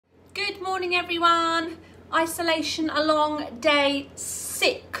Good morning everyone. Isolation along day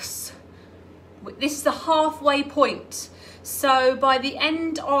 6. This is the halfway point. So by the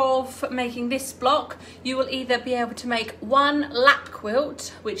end of making this block, you will either be able to make one lap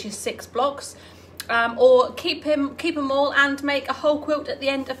quilt, which is 6 blocks, or keep them all and make a whole quilt at the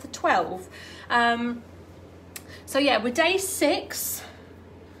end of the 12. So yeah, we're day 6.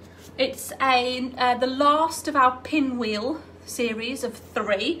 It's the last of our Pinwheel series of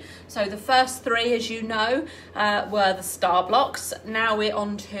 3. So the first 3, as you know, were the star blocks. Now we're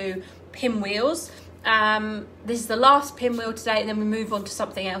on to pinwheels. This is the last pinwheel today, and then we move on to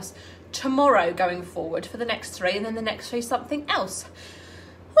something else tomorrow going forward for the next 3, and then the next 3 something else.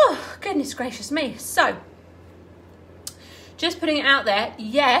 Oh, goodness gracious me. So just putting it out there,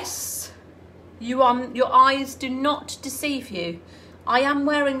 yes, your eyes do not deceive you. I am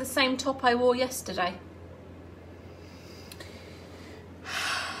wearing the same top I wore yesterday.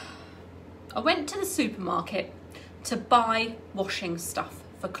 I went to the supermarket to buy washing stuff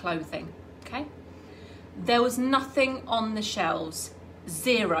for clothing, okay? There was nothing on the shelves,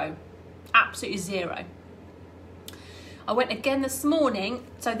 0, absolutely 0. I went again this morning,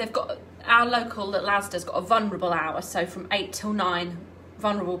 so they've got, our local little Asda's got a vulnerable hour, so from 8 till 9,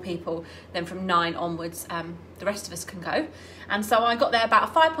 vulnerable people, then from 9 onwards, the rest of us can go. And so I got there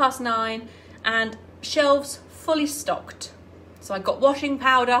about 9:05, and shelves fully stocked. So I got washing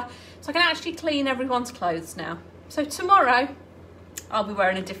powder, so I can actually clean everyone's clothes now. So tomorrow, I'll be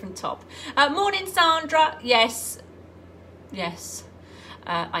wearing a different top. Morning, Sandra. Yes.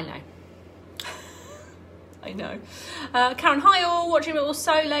 I know. I know. Karen, hi all. Watching it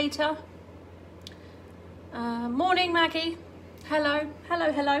also later. Morning, Maggie. Hello.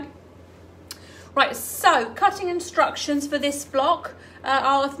 Right, so cutting instructions for this block.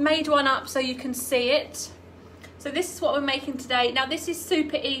 I'll have made one up so you can see it. So this is what we're making today. Now this is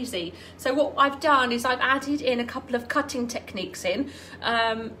super easy. So what I've done is I've added in a couple of cutting techniques in.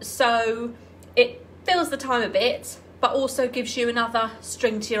 So it fills the time a bit, but also gives you another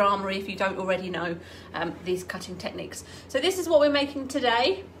string to your armoury if you don't already know these cutting techniques. So this is what we're making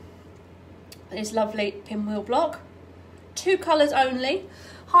today. This lovely pinwheel block. 2 colours only.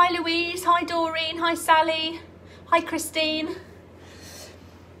 Hi Louise, hi Doreen, hi Sally, hi Christine.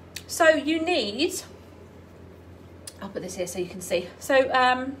 So you need, I'll put this here so you can see. So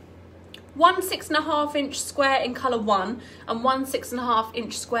 1 6.5 inch square in colour 1 and 1 6.5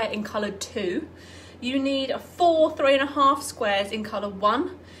 inch square in colour 2. You need 4 3.5 squares in colour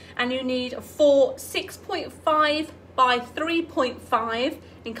 1, and you need 4 6.5 by 3.5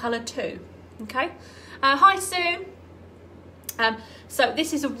 in colour 2. Okay. Hi Sue. So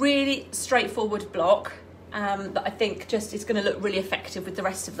this is a really straightforward block that I think just is going to look really effective with the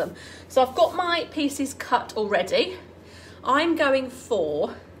rest of them. So I've got my pieces cut already. I'm going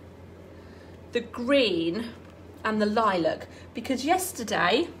for the green and the lilac because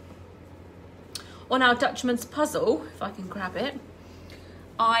yesterday on our Dutchman's puzzle, if I can grab it,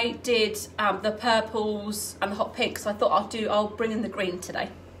 I did the purples and the hot pinks. So I thought I'll bring in the green today.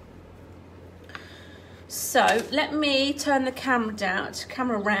 So let me turn the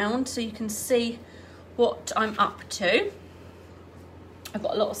camera around so you can see what I'm up to. I've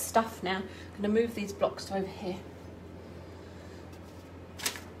got a lot of stuff now. I'm going to move these blocks over here.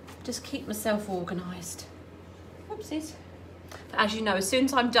 Just keep myself organised. Oopsies. But as you know, as soon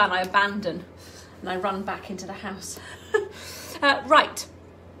as I'm done, I abandon and I run back into the house. Right.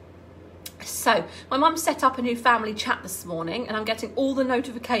 So my mum set up a new family chat this morning, and I'm getting all the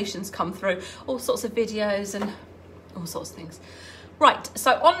notifications come through, all sorts of videos and all sorts of things. Right,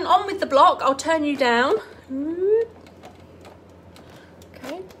 so on with the block. I'll turn you down.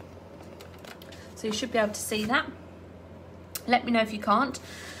 Okay. So you should be able to see that. Let me know if you can't.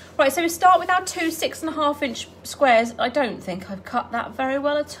 Right, so we start with our 2 6.5 inch squares. I don't think I've cut that very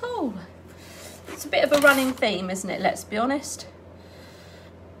well at all. It's a bit of a running theme, isn't it? Let's be honest.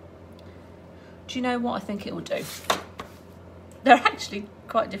 Do you know what I think it will do? They're actually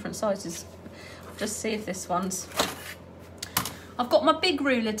quite different sizes. Just see if this one's... I've got my big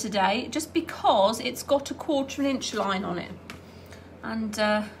ruler today just because it's got a 1/4 inch line on it. And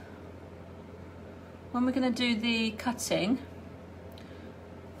when we're going to do the cutting,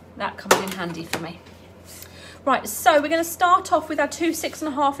 that comes in handy for me. Right, so we're going to start off with our 2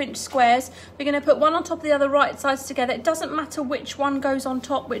 6.5 inch squares. We're going to put one on top of the other, right sides together. It doesn't matter which one goes on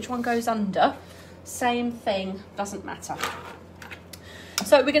top, which one goes under. Same thing, doesn't matter.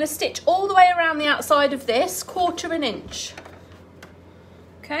 So we're going to stitch all the way around the outside of this, 1/4 inch.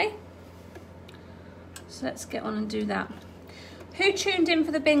 Okay, so let's get on and do that. Who tuned in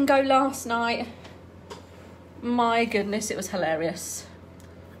for the bingo last night? My goodness, it was hilarious.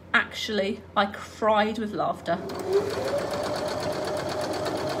 actually, I cried with laughter.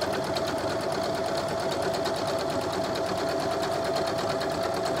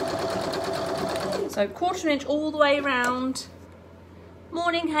 So 1/4 inch all the way around.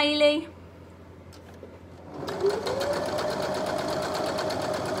 Morning, Hayley.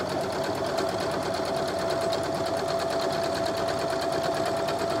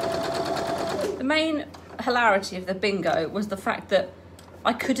 The main hilarity of the bingo was the fact that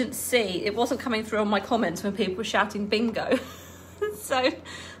I couldn't see, it wasn't coming through on my comments when people were shouting bingo. So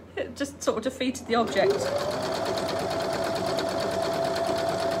it just sort of defeated the object.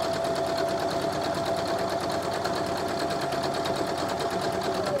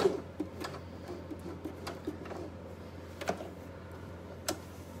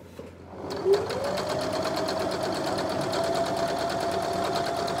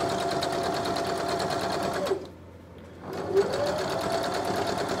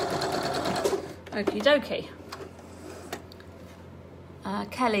 Okie dokie.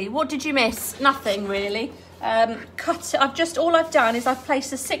 Kelly, what did you miss? Nothing really. All I've done is I've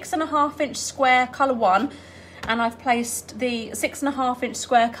placed a 6.5 inch square colour 1 and I've placed the 6.5 inch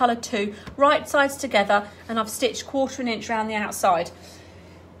square colour 2 right sides together, and I've stitched 1/4 inch around the outside.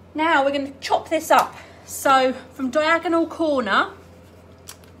 Now we're going to chop this up. So from diagonal corner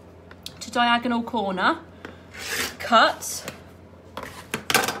to diagonal corner, cut.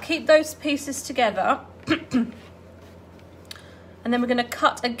 Keep those pieces together. And then we're going to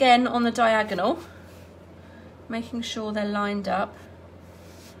cut again on the diagonal, making sure they're lined up.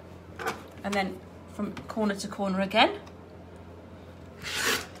 And then from corner to corner again.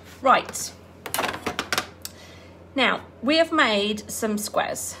 Right. Now, we have made some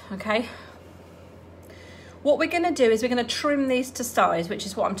squares, okay? What we're going to do is we're going to trim these to size, which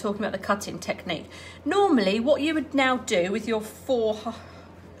is what I'm talking about, the cutting technique. Normally, what you would now do with your four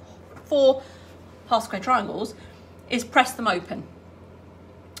half square triangles is press them open.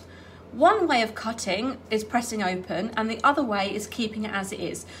 One way of cutting is pressing open, and the other way is keeping it as it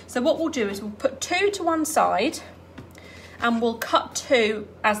is. So what we'll do is we'll put 2 to one side and we'll cut 2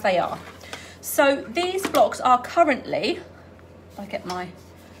 as they are. So these blocks are currently, if I get my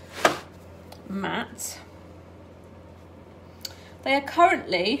mat, they are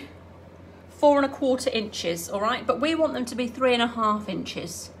currently 4¼ inches, all right? But we want them to be 3½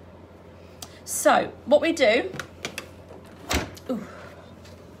 inches. So what we do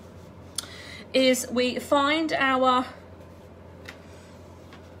is we find our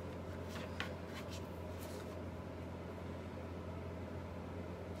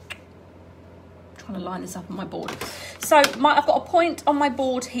trying to line this up on my board. So I've got a point on my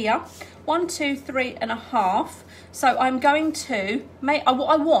board here, 1, 2, 3½ So I'm going to make, what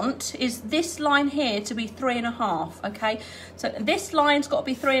I want is this line here to be 3½, okay? So this line's got to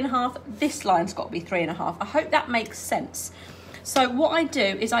be 3½, this line's got to be 3½. I hope that makes sense. So what I do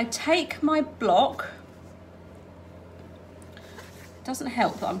is I take my block, it doesn't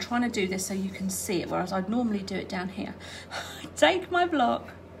help that I'm trying to do this so you can see it, whereas I'd normally do it down here. I take my block,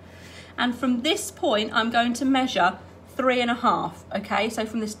 and from this point I'm going to measure 3½, okay? So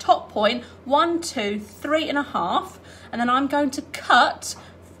from this top point, 1, 2, 3½, and then I'm going to cut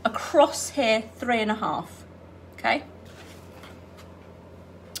across here 3½, okay?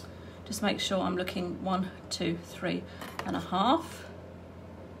 Just make sure I'm looking 1, 2, 3½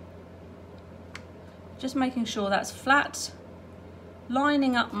 just making sure that's flat,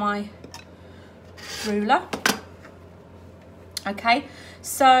 lining up my ruler. Okay,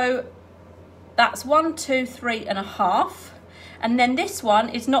 so that's 1, 2, 3½, and then this one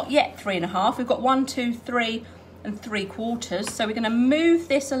is not yet 3½. We've got 1, 2, 3 3/4. So we're going to move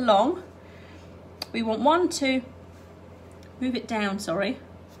this along. We want 1, 2, move it down, sorry.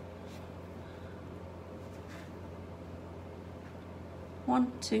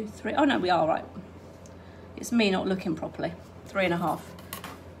 1, 2, 3. Oh no, we are right. It's me not looking properly. 3½.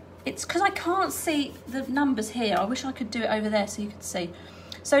 It's because I can't see the numbers here. I wish I could do it over there so you could see.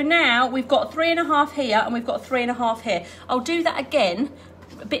 So now we've got 3½ here and we've got 3½ here. I'll do that again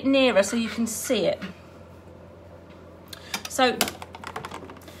a bit nearer so you can see it. So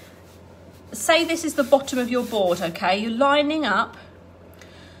say this is the bottom of your board, okay? You're lining up.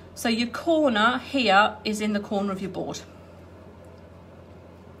 So your corner here is in the corner of your board.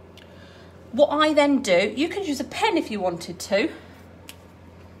 What I then do, you could use a pen if you wanted to.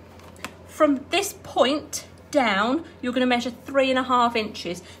 From this point down, you're going to measure 3½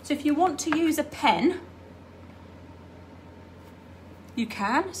 inches. So if you want to use a pen, you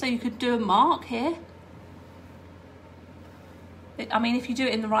can. So you could do a mark here. I mean, if you do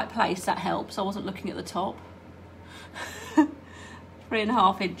it in the right place, that helps. I wasn't looking at the top.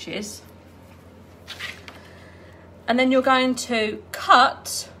 3.5 inches. And then you're going to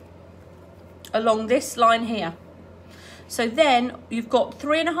cut along this line here. So then you've got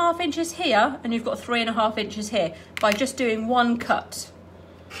 3.5 inches here and you've got 3.5 inches here by just doing one cut.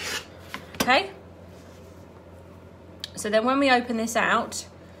 Okay? So then when we open this out,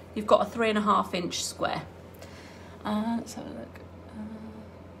 you've got a 3.5 inch square. Let's have a look.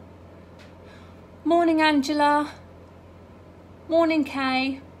 Morning, Angela. Morning,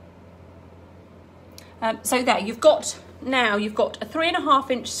 Kay. So there, you've got a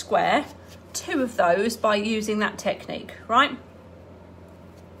 3.5 inch square, 2 of those by using that technique, right?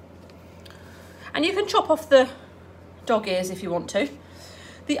 And you can chop off the dog ears if you want to.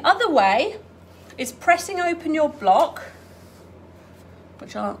 The other way is pressing open your block,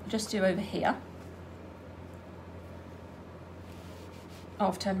 which I'll just do over here. Oh,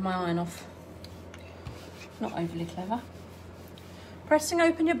 I've turned my iron off. Not overly clever. Pressing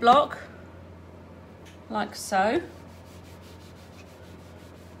open your block, like so.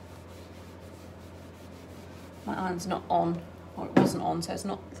 My iron's not on, or it wasn't on, so it's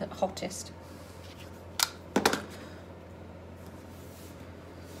not the hottest.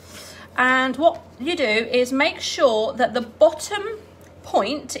 And what you do is make sure that the bottom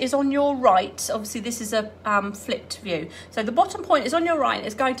point is on your right. Obviously this is a flipped view. So the bottom point is on your right,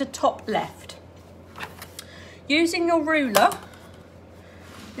 it's going to top left. Using your ruler,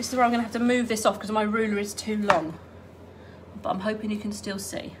 this is where I'm going to have to move this off because my ruler is too long, but I'm hoping you can still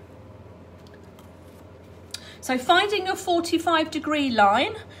see. So finding your 45-degree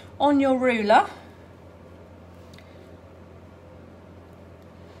line on your ruler,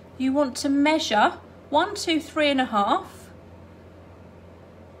 you want to measure 1, 2, 3.5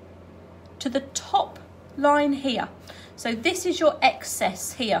 to the top line here. So this is your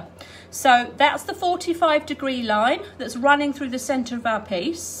excess here. So that's the 45-degree line that's running through the centre of our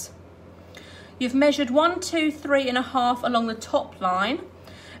piece. You've measured 1, 2, 3.5 along the top line,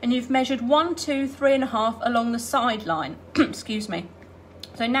 and you've measured 1, 2, 3.5 along the side line. Excuse me.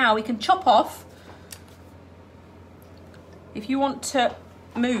 So now we can chop off. If you want to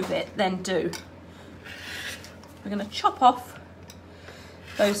move it, then do. We're going to chop off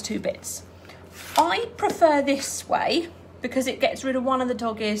those 2 bits. I prefer this way because it gets rid of one of the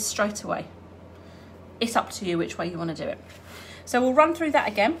dog ears straight away. It's up to you which way you want to do it. So we'll run through that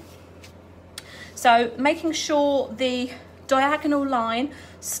again. So making sure the diagonal line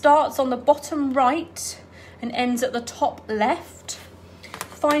starts on the bottom right and ends at the top left.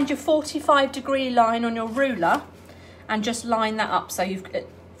 Find your 45-degree line on your ruler and just line that up. So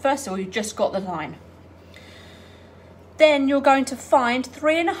first of all, you've just got the line. Then you're going to find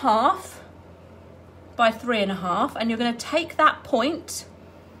 3.5 by 3.5, and you're going to take that point.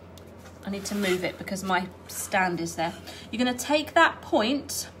 I need to move it because my stand is there. You're going to take that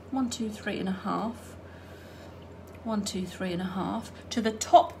point, 1, 2, 3.5, 1, 2, 3.5, to the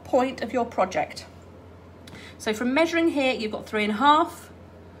top point of your project. So from measuring here, you've got 3.5,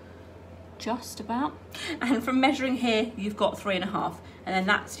 just about, and from measuring here, you've got 3.5, and then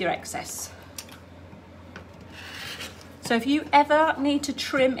that's your excess. So if you ever need to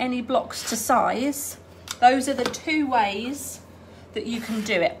trim any blocks to size, those are the 2 ways that you can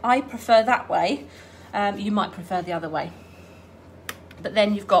do it. I prefer that way. You might prefer the other way. But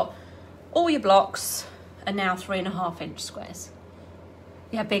then you've got all your blocks are now 3.5 inch squares.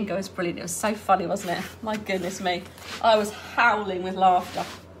 Yeah, bingo was brilliant. It was so funny, wasn't it? My goodness me. I was howling with laughter.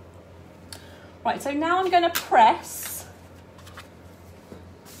 Right, so now I'm going to press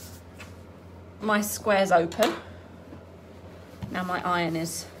my squares open. Now my iron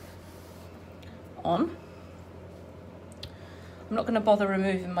is on. I'm not going to bother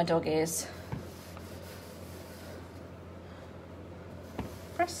removing my dog ears.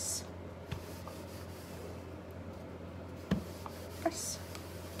 Press. Press.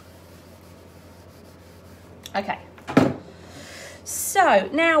 Okay. So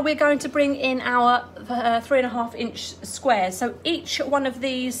now we're going to bring in our 3.5 inch squares. So each one of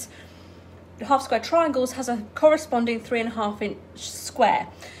these half square triangles has a corresponding 3.5 inch square.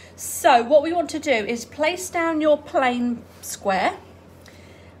 So what we want to do is place down your plain square,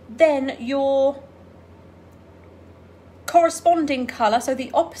 then your corresponding colour, so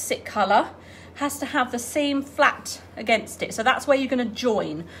the opposite colour, has to have the seam flat against it. So that's where you're going to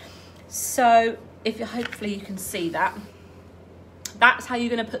join. So hopefully you can see that. That's how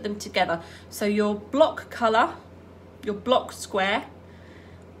you're going to put them together. So your block colour, your block square,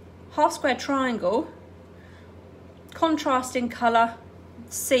 half square triangle, contrasting colour,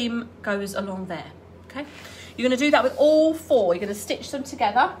 seam goes along there. Okay, you're going to do that with all 4. You're going to stitch them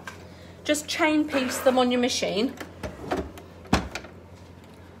together. Just chain piece them on your machine.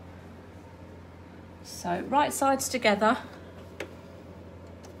 So right sides together.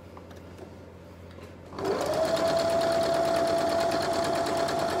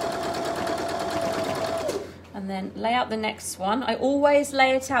 And then lay out the next one. I always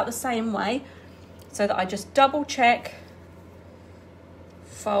lay it out the same way so that I just double check,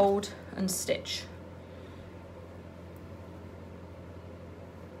 fold and stitch.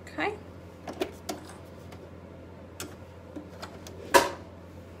 Okay.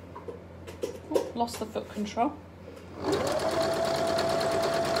 Oh, lost the foot control.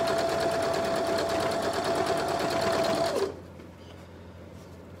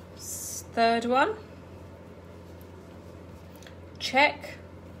 Third one. Check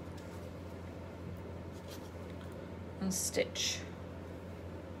and stitch.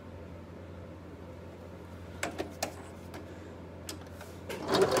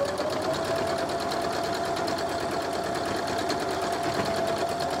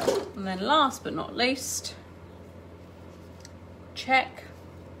 And then last but not least, check,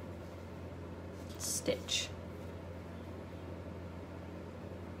 stitch.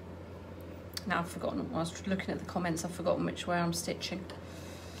 Now I've forgotten, I was looking at the comments, I've forgotten which way I'm stitching.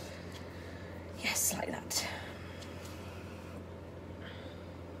 Yes, like that.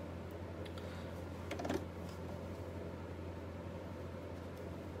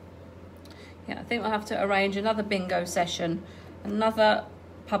 Yeah, I think we'll have to arrange another bingo session, another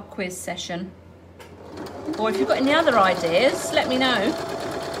pub quiz session. Or if you've got any other ideas, let me know.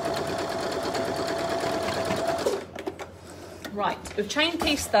 Right, we've chain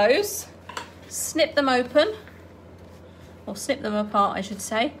pieced those. Snip them open, or snip them apart I should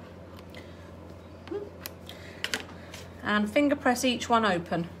say, and finger press each one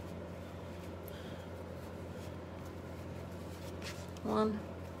open. 1,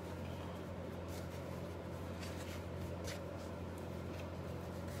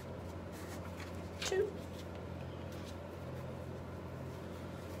 2,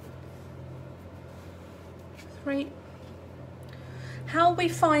 3. How are we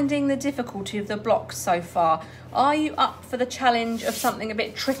finding the difficulty of the blocks so far? Are you up for the challenge of something a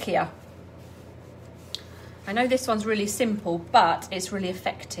bit trickier? I know this one's really simple, but it's really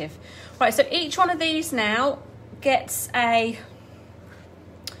effective. Right, so each one of these now gets a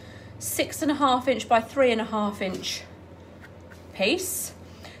 6.5 inch by 3.5 inch piece.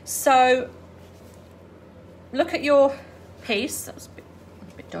 So look at your piece, that's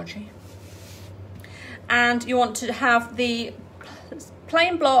a bit dodgy. And you want to have the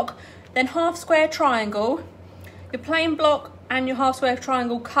plain block, then half square triangle, your plain block and your half square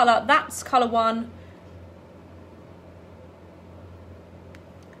triangle colour, that's colour 1,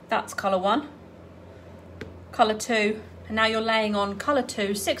 that's colour 1, colour 2, and now you're laying on colour 2,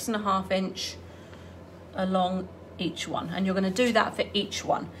 6.5 inch along each one, and you're going to do that for each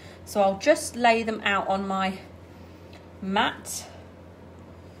one. So I'll just lay them out on my mat,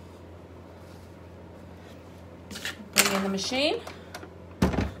 bring in the machine,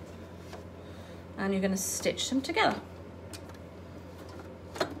 and you're going to stitch them together.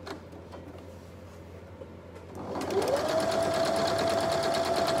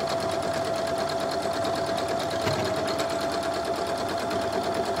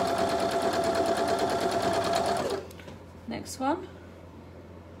 Next one,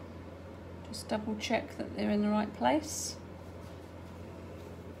 just double check that they're in the right place,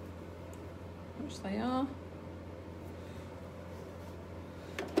 which they are.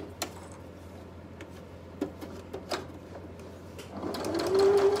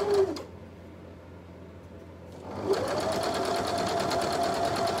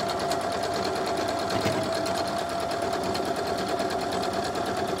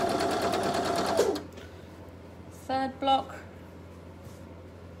 Third block,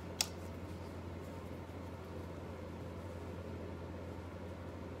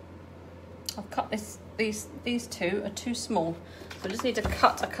 I've cut these two are too small, so I just need to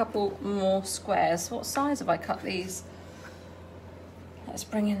cut a couple more squares. What size have I cut these? Let's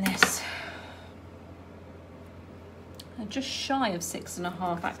bring in this. They're just shy of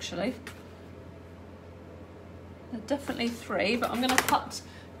 6.5 actually. They're definitely 3, but I'm going to cut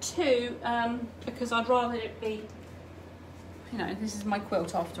 2 because I'd rather it be, you know, this is my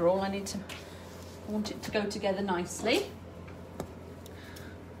quilt after all. I want it to go together nicely.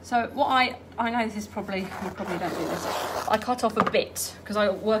 So what I know this is probably, you probably don't do this, I cut off a bit because I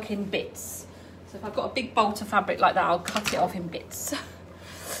work in bits. So if I've got a big bolt of fabric like that, I'll cut it off in bits.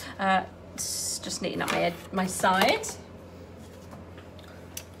 Just neaten up my side.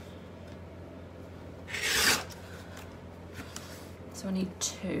 So I need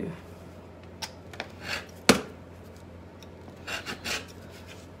 2.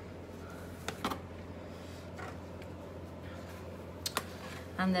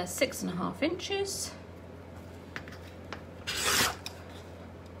 and they're 6.5 inches.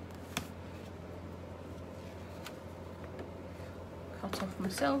 Cut off my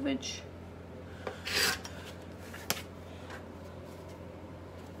selvage.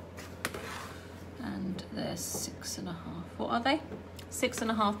 And they're 6.5. What are they?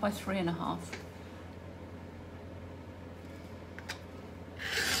 6.5 by 3.5.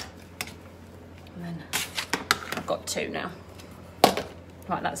 And then I've got 2 now.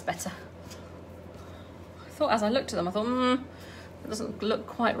 Right, that's better. I thought as I looked at them, I thought, it doesn't look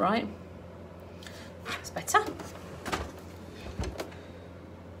quite right. That's better.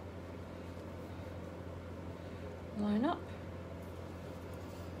 Line up.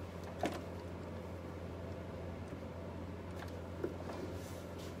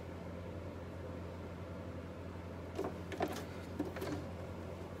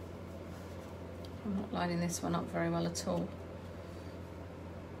 I'm not lining this one up very well at all.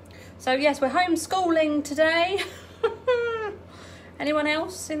 So yes, we're homeschooling today. Anyone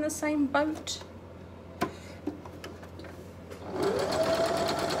else in the same boat?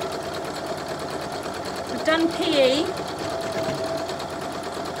 We've done PE.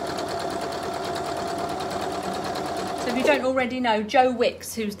 So if you don't already know, Joe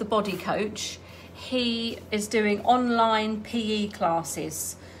Wicks, who's the body coach, he is doing online PE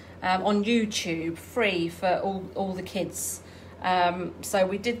classes on YouTube, free for all the kids. So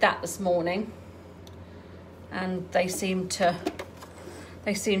we did that this morning, and they seem to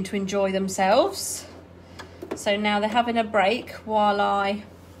enjoy themselves. So now they're having a break while I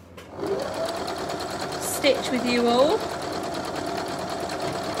stitch with you all.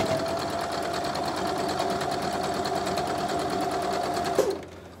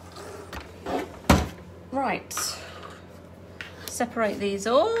 Right, separate these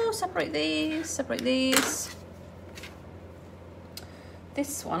all, separate these.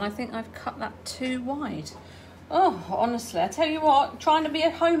 This one, I think I've cut that too wide. Oh, honestly, I tell you what, trying to be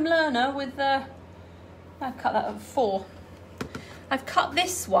a home learner with I've cut that at 4. I've cut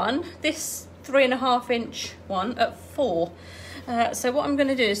this one, this 3.5 inch one at 4. So what I'm going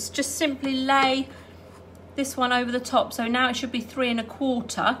to do is just simply lay this one over the top. So now it should be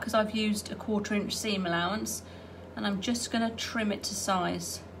 3.25 because I've used a 1/4 inch seam allowance, and I'm just going to trim it to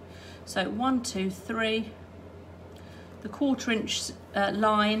size. So 1, 2, 3. The 1/4 inch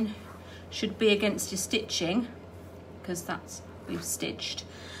line should be against your stitching because that's we've stitched,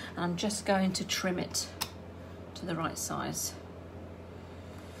 and I'm just going to trim it to the right size.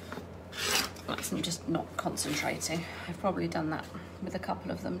 That's just not concentrating. I've probably done that with a couple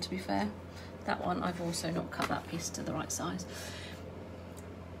of them, to be fair. That one I've also not cut that piece to the right size.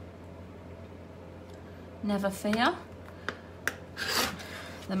 Never fear,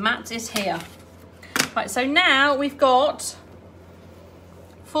 the mat is here. Right, so now we've got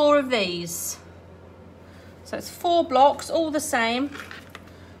 4 of these. So it's 4 blocks, all the same.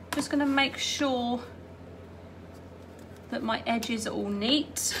 Just going to make sure that my edges are all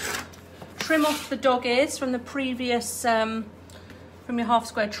neat. Trim off the dog ears from the previous, from your half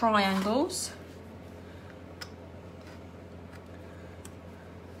square triangles.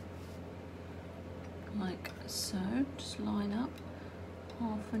 Like so, just line up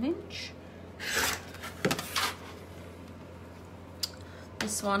 1/2 inch.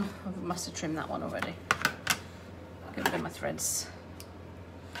 This one, I must have trimmed that one already. Get rid of my threads.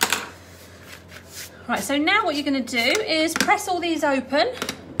 Right, so now what you're going to do is press all these open.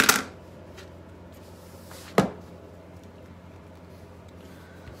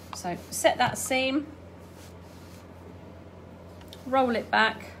 So set that seam, roll it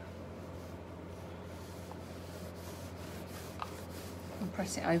back, and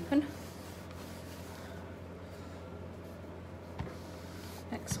press it open.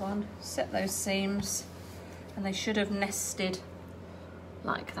 Next one, set those seams, and they should have nested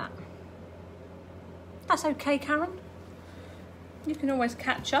like that. That's okay, Karen. You can always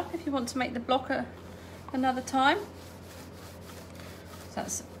catch up if you want to make the block another time. So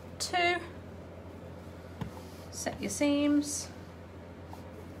that's 2. Set your seams.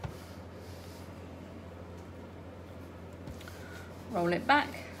 Roll it back.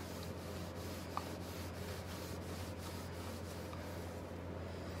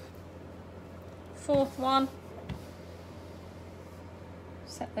 Fourth one.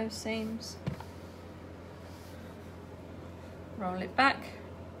 Set those seams. Roll it back.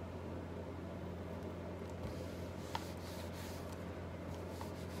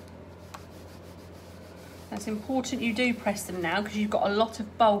 That's important you do press them now because you've got a lot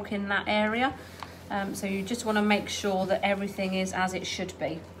of bulk in that area. So you just want to make sure that everything is as it should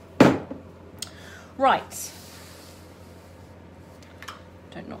be. Right.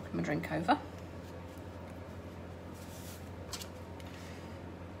 don't knock my drink over.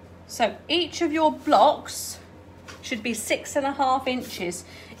 So each of your blocks should be 6.5 inches.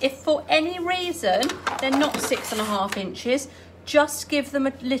 If for any reason they're not 6.5 inches, just give them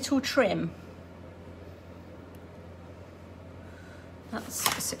a little trim. That's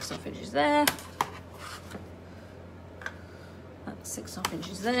 6.5 inches there. That's 6.5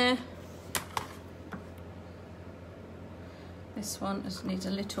 inches there. This one just needs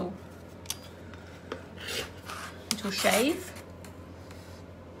a little shave.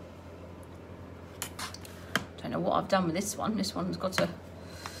 Don't know what I've done with this one. This one's got a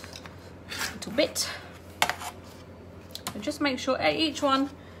little bit. So just make sure each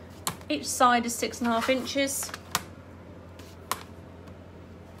side is 6.5 inches.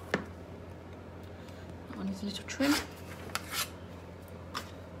 That one needs a little trim.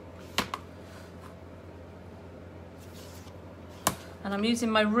 And I'm using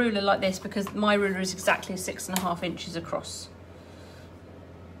my ruler like this because my ruler is exactly 6.5 inches across.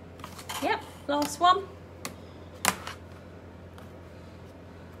 Yep, last one.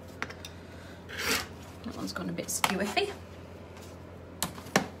 That one's gone a bit skew-iffy.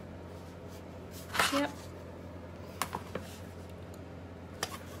 Yep.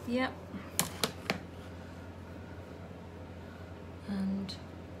 Yep. And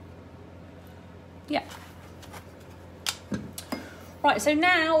yep. Right, so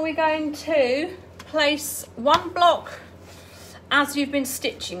now we're going to place one block as you've been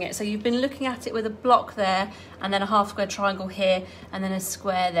stitching it. So you've been looking at it with a block there, and then a half square triangle here, and then a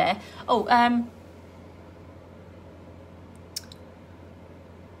square there. Oh,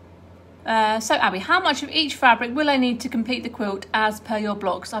 so Abby, how much of each fabric will I need to complete the quilt as per your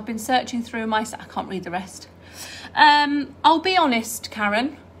blocks? I've been searching through my... I can't read the rest. I'll be honest,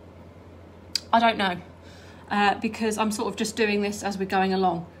 Karen, I don't know. Because I'm sort of just doing this as we're going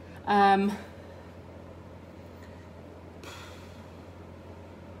along.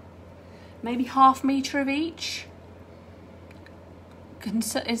 Maybe 1/2 metre of each.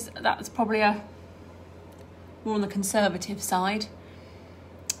 That's probably more on the conservative side.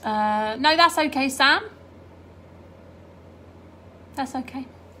 No, that's okay, Sam. That's okay.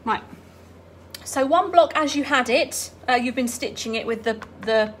 Right. So one block as you had it, you've been stitching it with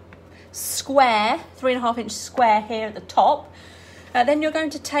the square, 3.5 inch square here at the top. Then you're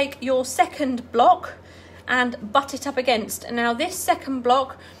going to take your second block and butt it up against. And now this second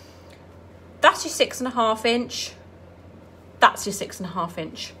block, that's your 6.5 inch, that's your 6.5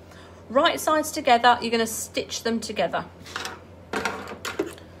 inch. Right sides together, you're going to stitch them together.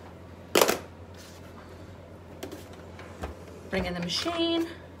 Bring in the machine,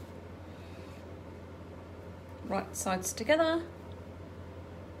 right sides together.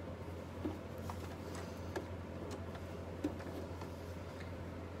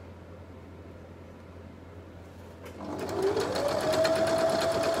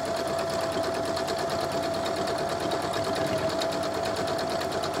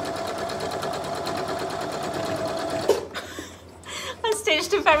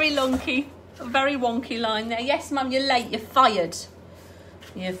 A very wonky line there. Yes, Mum, you're late. You're fired.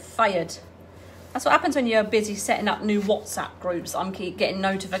 You're fired. That's what happens when you're busy setting up new WhatsApp groups I'm keep getting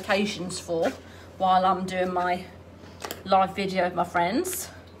notifications for while I'm doing my live video with my friends.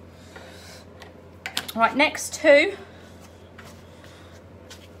 Right, next two.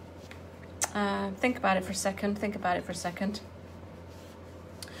 Think about it for a second. Think about it for a second.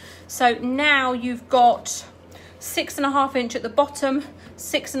 So now you've got 6.5 inch at the bottom,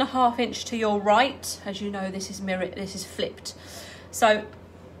 6.5 inch to your right. As you know, this is mirrored, this is flipped. So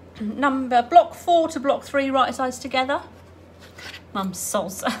block 4 to block 3 right sides together. Mum,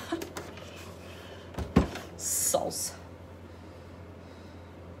 soz. Soz.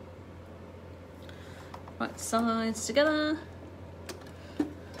 Right sides together.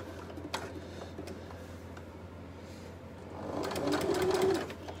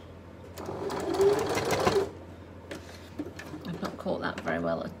 Caught that very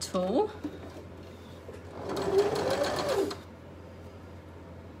well at all.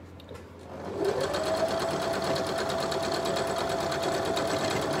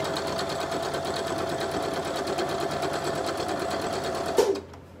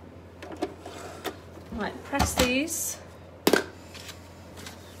 Right, press these.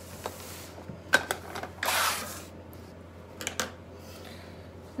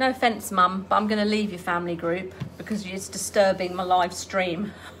 No offence, Mum, but I'm going to leave your family group because it's disturbing my live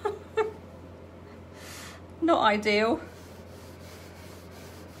stream. Not ideal.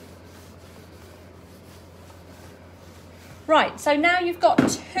 Right, so now you've got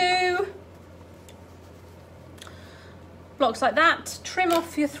 2 blocks like that. Trim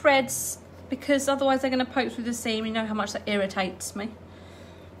off your threads because otherwise they're going to poke through the seam. You know how much that irritates me.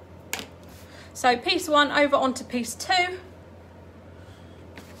 So piece 1 over onto piece 2.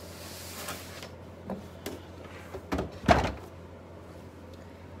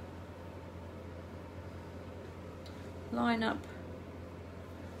 Line up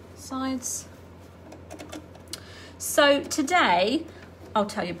sides. So today, I'll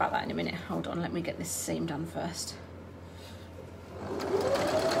tell you about that in a minute. Hold on, let me get this seam done first.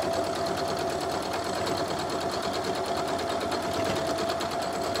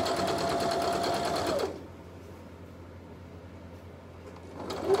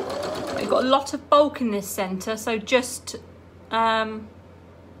 We've got a lot of bulk in this centre, so just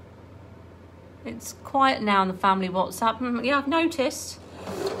it's quiet now in the family WhatsApp. Yeah, I've noticed.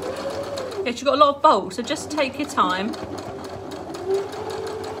 Yes, you've got a lot of bulk, so just take your time.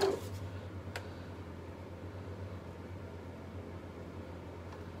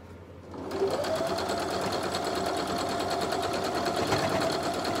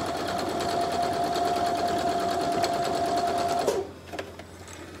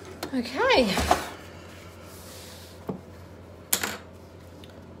 Okay.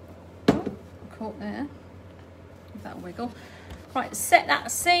 Caught there. Give that a wiggle. Right, set that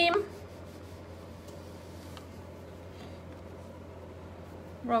seam.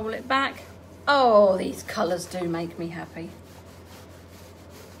 Roll it back. Oh, these colours do make me happy.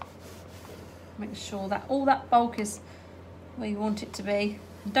 Make sure that all that bulk is where you want it to be.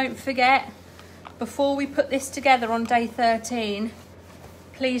 And don't forget, before we put this together on day 13,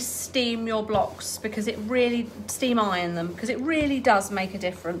 please steam your blocks, because it really, steam iron them, because it really does make a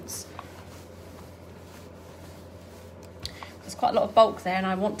difference. There's quite a lot of bulk there and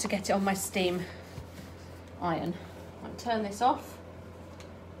I want to get it on my steam iron. I'll turn this off.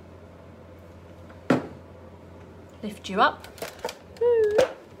 Lift you up. Woo.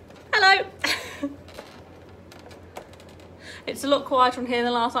 Hello. It's a lot quieter on here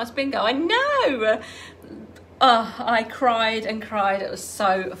than last night's bingo. I know. I cried and cried. It was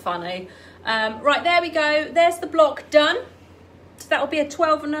so funny. Right, there we go. There's the block done. So that will be a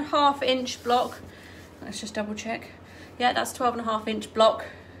 12.5-inch block. Let's just double check. Yeah, that's 12.5-inch block.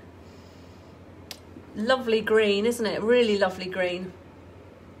 Lovely green, isn't it? Really lovely green.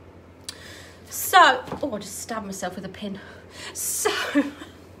 So, oh, I just stabbed myself with a pin. So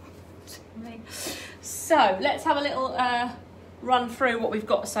let's have a little run through what we've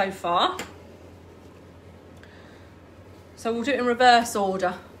got so far. So we'll do it in reverse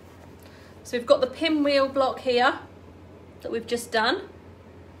order. So we've got the pinwheel block here that we've just done.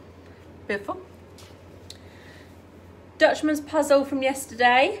 Beautiful. Dutchman's puzzle from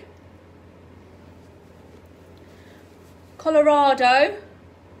yesterday. Colorado.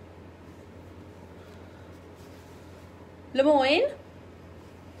 Lemoyne.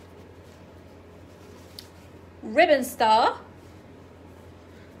 Ribbon Star.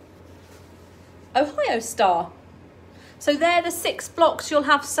 Ohio Star. So they're the 6 blocks you'll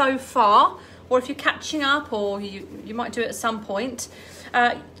have so far, or if you're catching up, or you might do it at some point. 2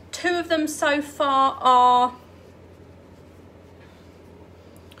 of them so far are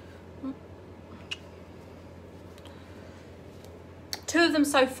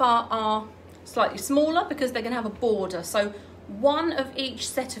slightly smaller because they're going to have a border. So 1 of each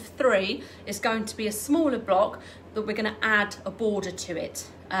set of 3 is going to be a smaller block that we're going to add a border to it.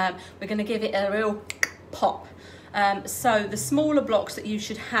 We're going to give it a real pop. So the smaller blocks that you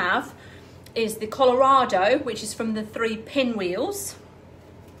should have is the Colorado, which is from the 3 pinwheels,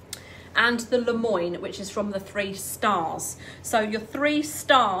 and the Lemoyne, which is from the 3 stars. So your 3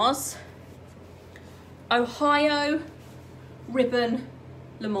 stars, Ohio, Ribbon,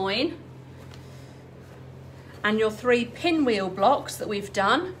 Lemoyne, and your 3 pinwheel blocks that we've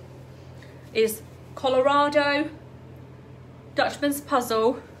done is Colorado, Dutchman's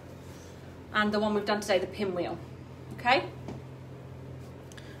puzzle, and the one we've done today, the pinwheel. Okay.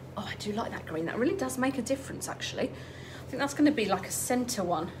 Oh, I do like that green. That really does make a difference, actually. I think that's going to be like a centre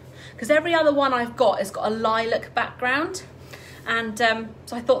one, because every other one I've got has got a lilac background, and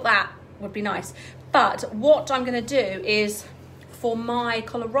so I thought that would be nice. But what I'm going to do is, for my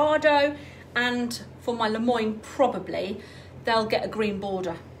Colorado and for my Lemoyne, probably they'll get a green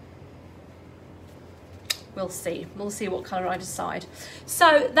border. We'll see what colour I decide.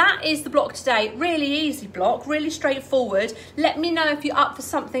 So that is the block today. Really easy block, really straightforward. Let me know if you're up for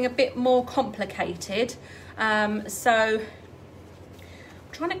something a bit more complicated. So I'm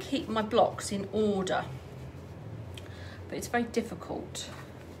trying to keep my blocks in order, but it's very difficult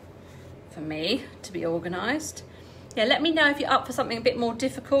for me to be organised. yeah, let me know if you're up for something a bit more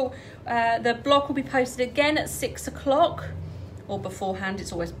difficult. The blog will be posted again at 6 o'clock, or beforehand.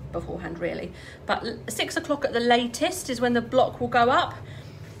 It's always beforehand really, but 6 o'clock at the latest is when the block will go up.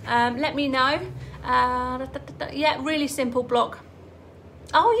 Let me know. Yeah, really simple block.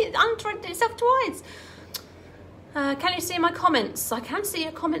 Oh, you unthreaded itself twice. Can you see my comments? I can see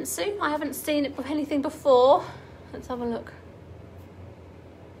your comments, Sue. I haven't seen it anything before. Let's have a look.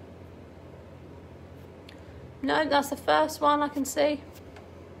 No, that's the first one I can see.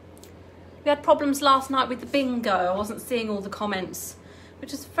 We had problems last night with the bingo. I wasn't seeing all the comments,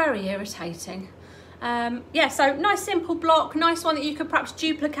 which is very irritating. Yeah, so nice simple block, nice one that you could perhaps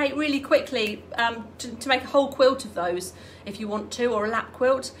duplicate really quickly to make a whole quilt of those if you want to, or a lap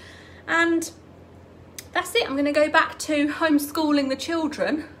quilt. And that's it. I'm going to go back to homeschooling the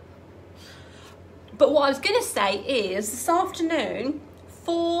children. But what I was going to say is this afternoon,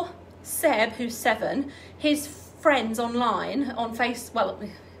 for Seb, who's 7, his friends online on well,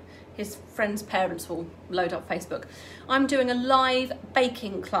 his friends' parents will load up Facebook. I'm doing a live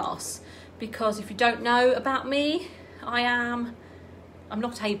baking class because if you don't know about me, I'm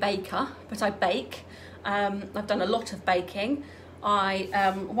not a baker, but I bake. I've done a lot of baking.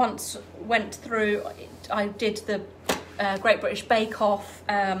 I once went through, I did the Great British Bake Off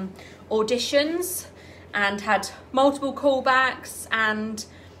auditions and had multiple callbacks and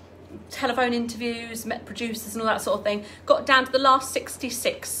telephone interviews, met producers and all that sort of thing. Got down to the last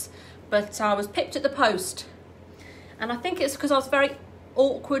 66, but I was pipped at the post. And I think it's because I was very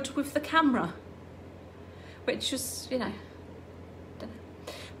awkward with the camera, which was, you know, don't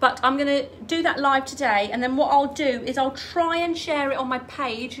know. But I'm going to do that live today, and then what I'll do is I'll try and share it on my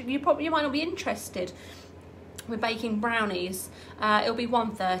page. You might not be interested. We're baking brownies. It'll be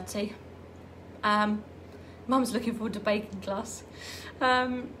 1:30. Mum's looking forward to baking class.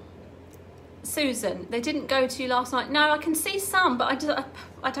 Susan, they didn't go to you last night. No, I can see some, but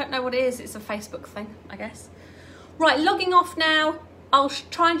I don't know what it is. It's a Facebook thing, I guess. Right, logging off now. I'll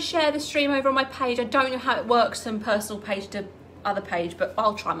try and share the stream over on my page. I don't know how it works from personal page to other page, but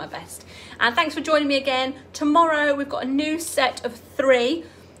I'll try my best. And thanks for joining me again. Tomorrow we've got a new set of 3.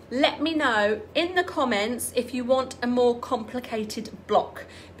 Let me know in the comments if you want a more complicated block,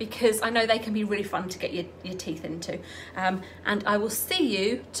 because I know they can be really fun to get your teeth into. And I will see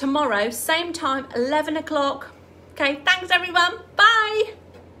you tomorrow, same time, 11 o'clock. Okay, thanks everyone. Bye.